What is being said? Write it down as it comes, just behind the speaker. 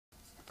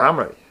I'm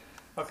ready.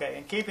 Okay,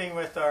 in keeping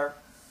with our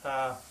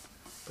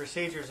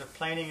procedures of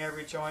planing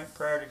every joint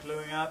prior to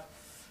gluing up,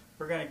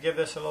 we're going to give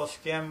this a little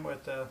skim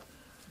with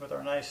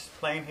our nice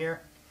plane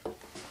here.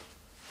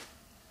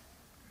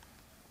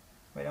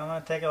 We don't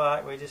want to take a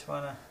lot, we just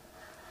want to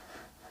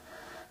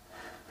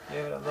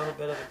give it a little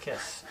bit of a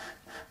kiss.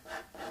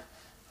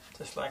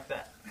 Just like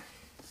that.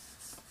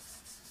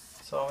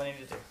 That's all we need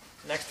to do.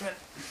 Next one.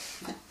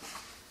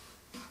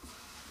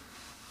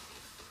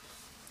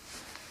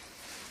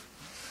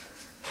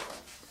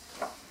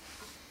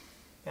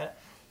 Got it?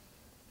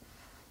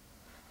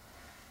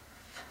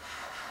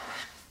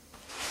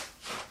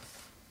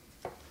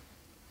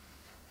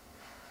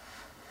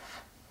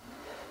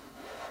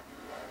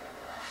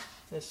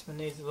 This one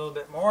needs a little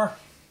bit more.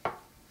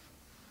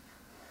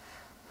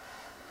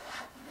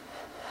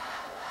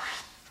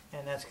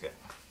 And that's good.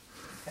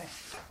 Okay.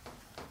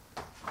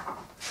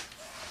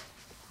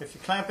 If you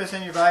clamp this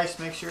in your vise,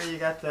 make sure you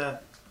got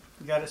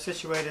it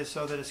situated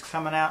so that it's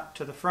coming out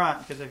to the front,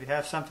 because if you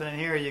have something in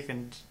here, you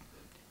can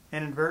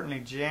inadvertently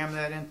jam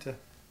that into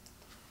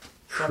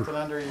something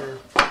under your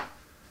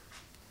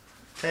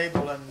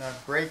table and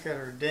break it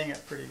or ding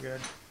it pretty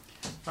good.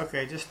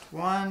 Okay, just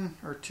 1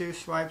 or 2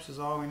 swipes is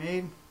all we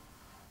need.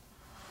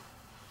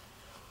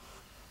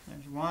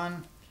 There's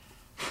one.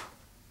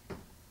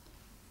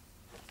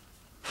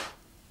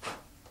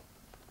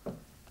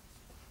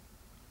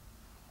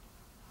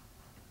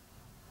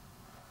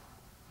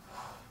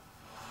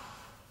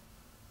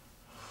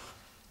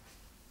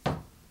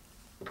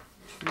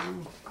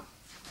 Two.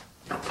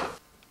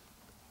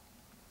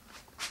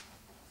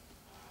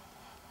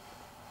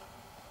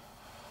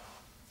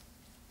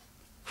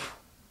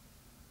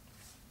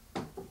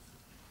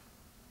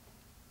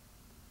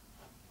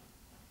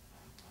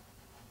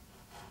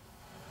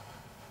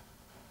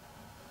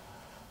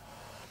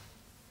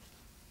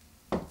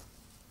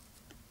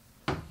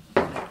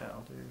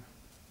 That'll do.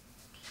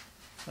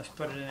 Let's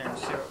put it in there and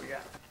see what we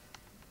got.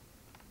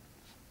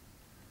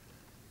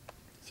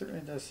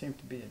 Certainly does seem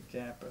to be a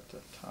gap at the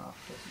top,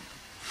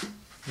 doesn't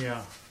it?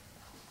 Yeah.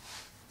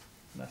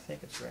 And I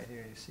think it's right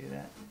here. You see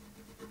that?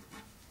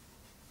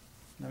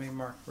 Let me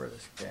mark where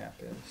this gap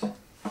is.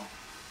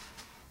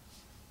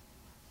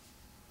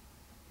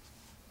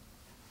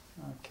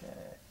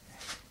 Okay.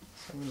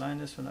 So we line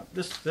this one up.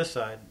 This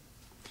side.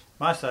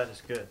 My side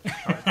is good.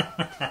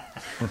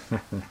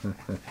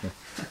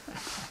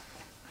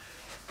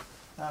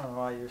 I don't know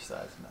why your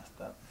side's messed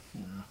up.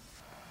 Yeah.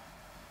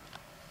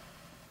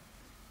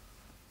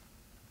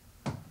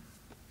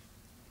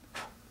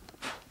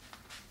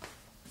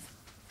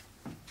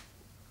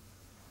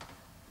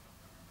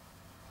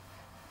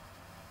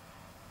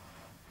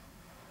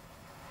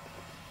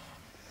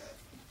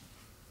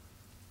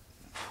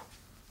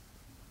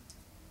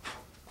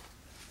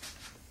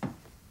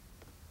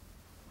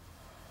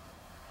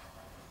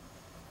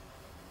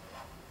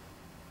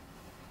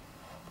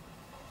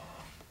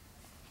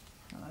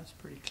 That's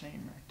pretty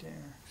clean right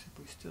there, except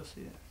we still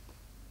see it.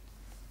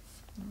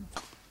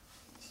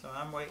 So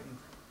I'm waiting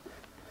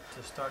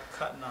to start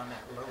cutting on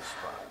that low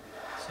spot.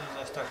 As soon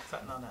as I start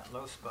cutting on that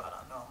low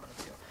spot, I know I'm going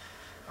to be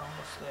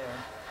almost there.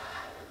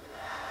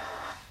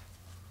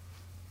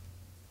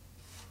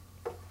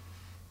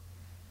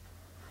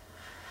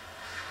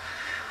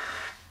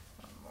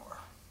 One more.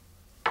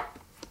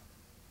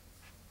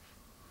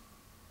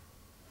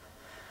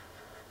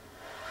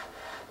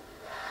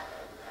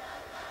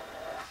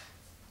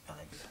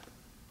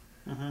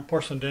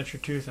 Porcelain dent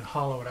your tooth and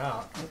hollow it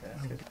out. Okay,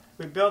 that's good.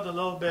 We built a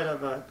little bit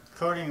of a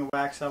coating of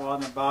wax up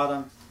on the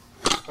bottom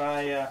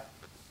by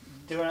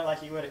doing it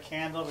like you would a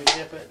candle. We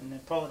dip it and then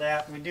pull it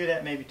out. And we do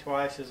that maybe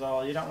twice is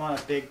all. You don't want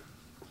a big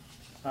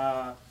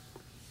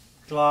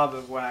glob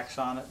of wax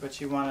on it, but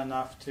you want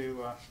enough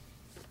to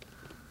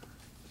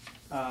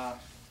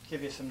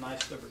give you some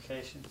nice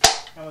lubrication.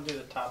 And we'll do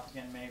the top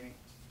again maybe.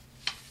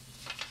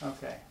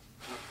 Okay.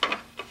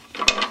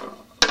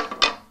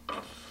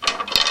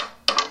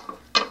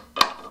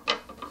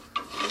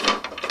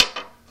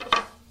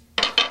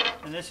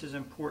 And this is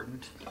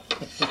important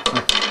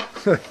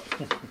because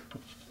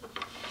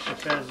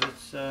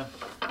it's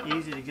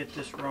easy to get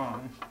this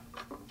wrong.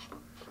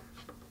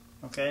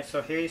 Okay,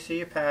 so here you see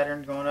your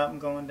pattern going up and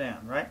going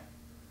down, right?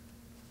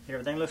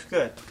 Everything looks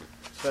good.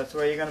 So that's the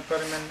way you're going to put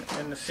them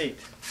in the seat.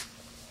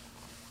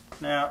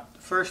 Now,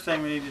 the first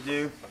thing we need to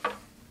do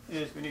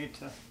is we need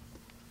to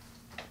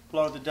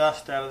blow the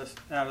dust out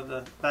of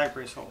the back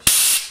brace holes.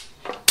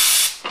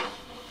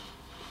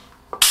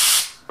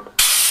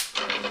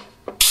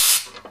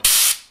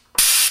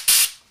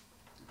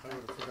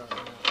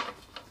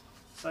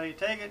 So you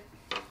take it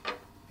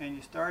and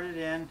you start it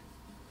in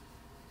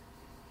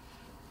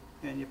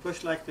and you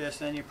push like this,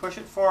 then you push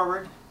it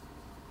forward,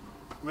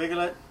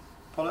 wiggle it,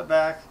 pull it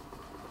back,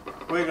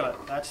 wiggle it.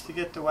 That's to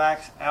get the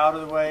wax out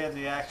of the way of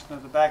the action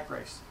of the back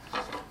brace.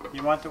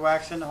 You want the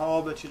wax in the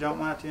hole, but you don't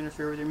want it to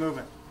interfere with your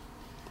movement.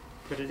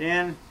 Put it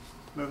in,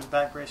 move the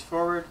back brace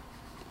forward,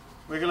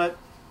 wiggle it,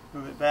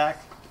 move it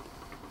back,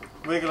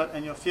 wiggle it,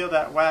 and you'll feel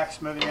that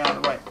wax moving out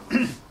of the way.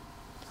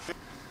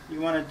 you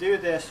want to do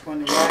this when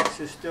the wax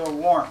is still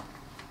warm.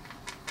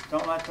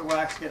 Don't let the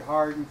wax get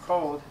hard and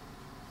cold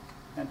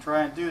and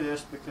try and do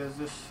this, because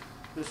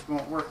this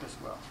won't work as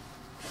well.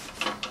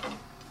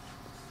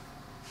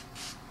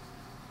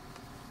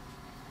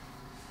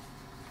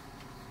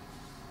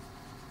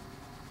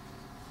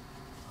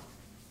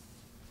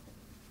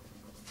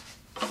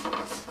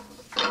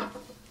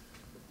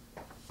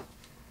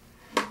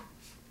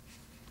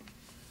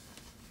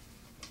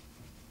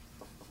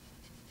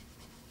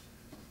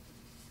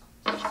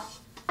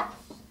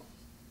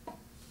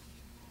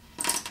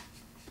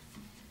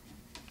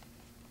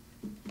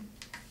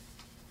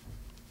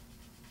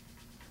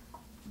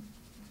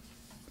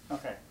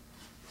 Okay,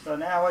 so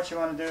now what you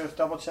want to do is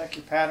double check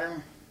your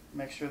pattern,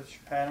 make sure that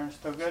your pattern is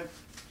still good.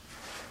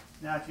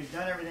 Now if you've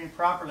done everything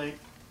properly,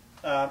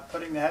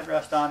 putting the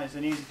headrest on is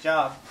an easy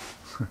job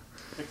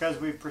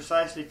because we've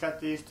precisely cut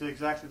these to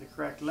exactly the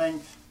correct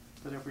length,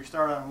 but if we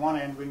start on one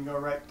end we can go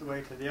right the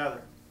way to the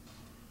other.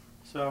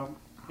 So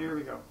here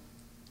we go.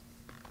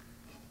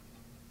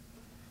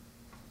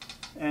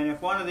 And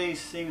if one of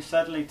these seems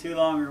suddenly too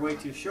long or way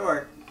too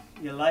short,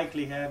 you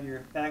likely have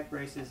your back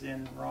braces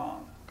in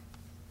wrong.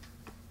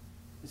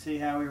 You see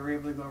how we were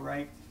able to go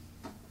right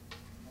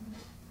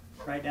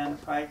down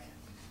the pike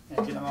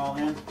and get them all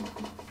in?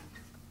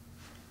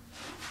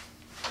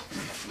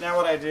 Now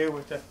what I do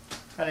with the,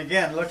 and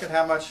again, look at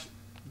how much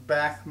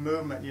back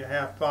movement you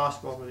have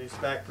possible with these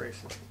back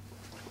braces.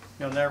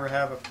 You'll never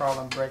have a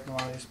problem breaking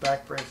one of these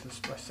back braces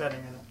by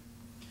setting in it.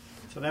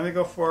 So then we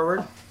go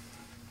forward,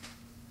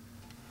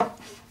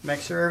 make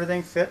sure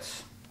everything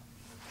fits.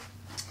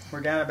 We're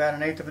down about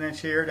 1/8 of an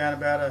inch here, down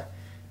about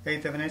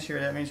 1/8 of an inch here.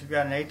 That means we've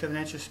got 1/8 of an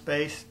inch of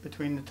space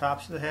between the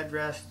tops of the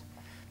headrest,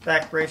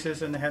 back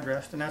braces, and the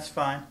headrest, and that's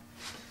fine.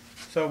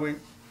 So we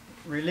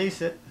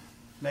release it.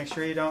 Make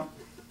sure you don't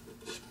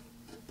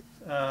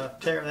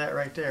tear that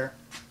right there.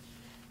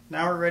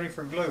 Now we're ready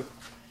for glue.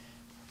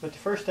 But the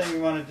first thing we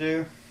want to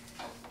do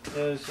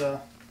is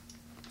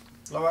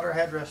blow out our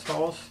headrest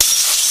holes.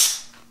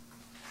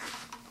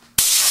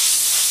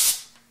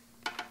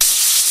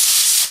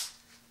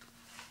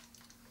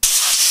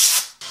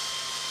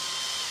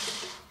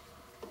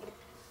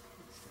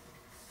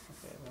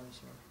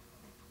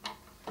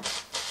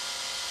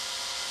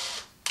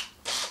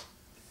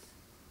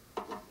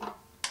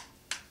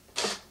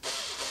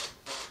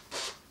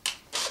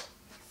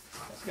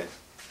 Good.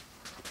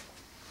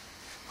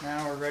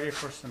 Now we're ready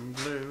for some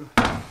glue.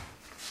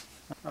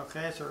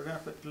 Okay, so we're going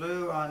to put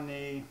glue on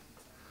the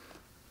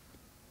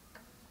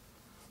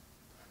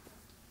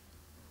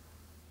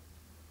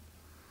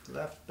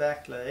left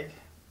back leg.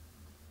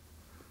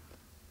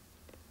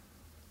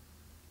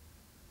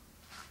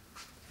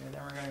 And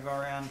then we're going to go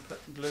around and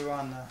put glue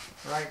on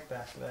the right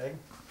back leg.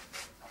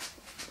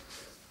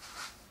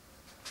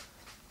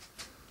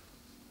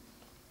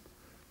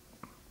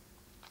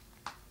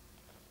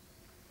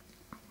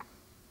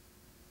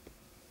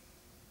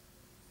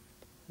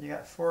 You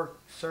got 4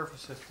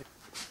 surfaces.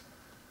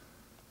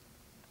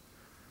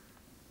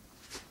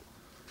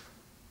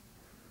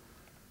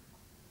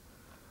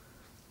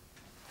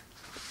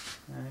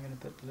 And I'm going to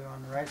put glue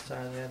on the right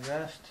side of the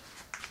headrest.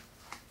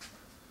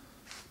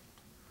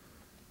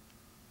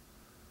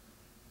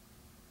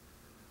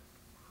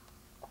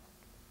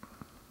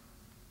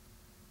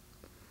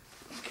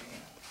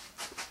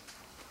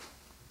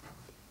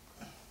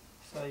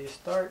 So you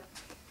start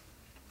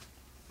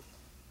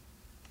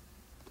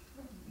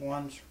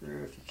one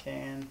screw if you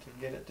can to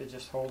get it to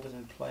just hold it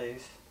in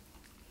place.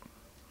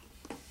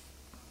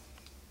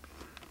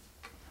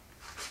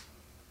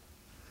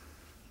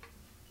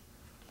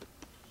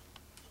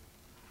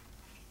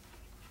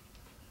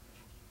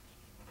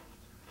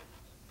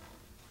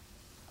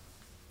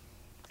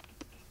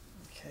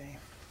 Okay.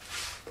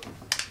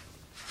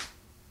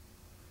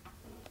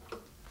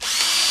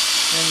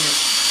 Then you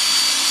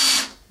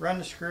run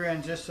the screw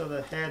in just so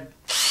the head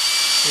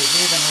is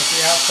even with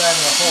the outside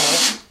of the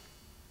hole.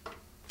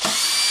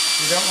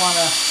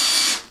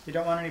 You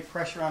don't want any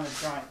pressure on the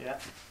joint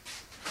yet.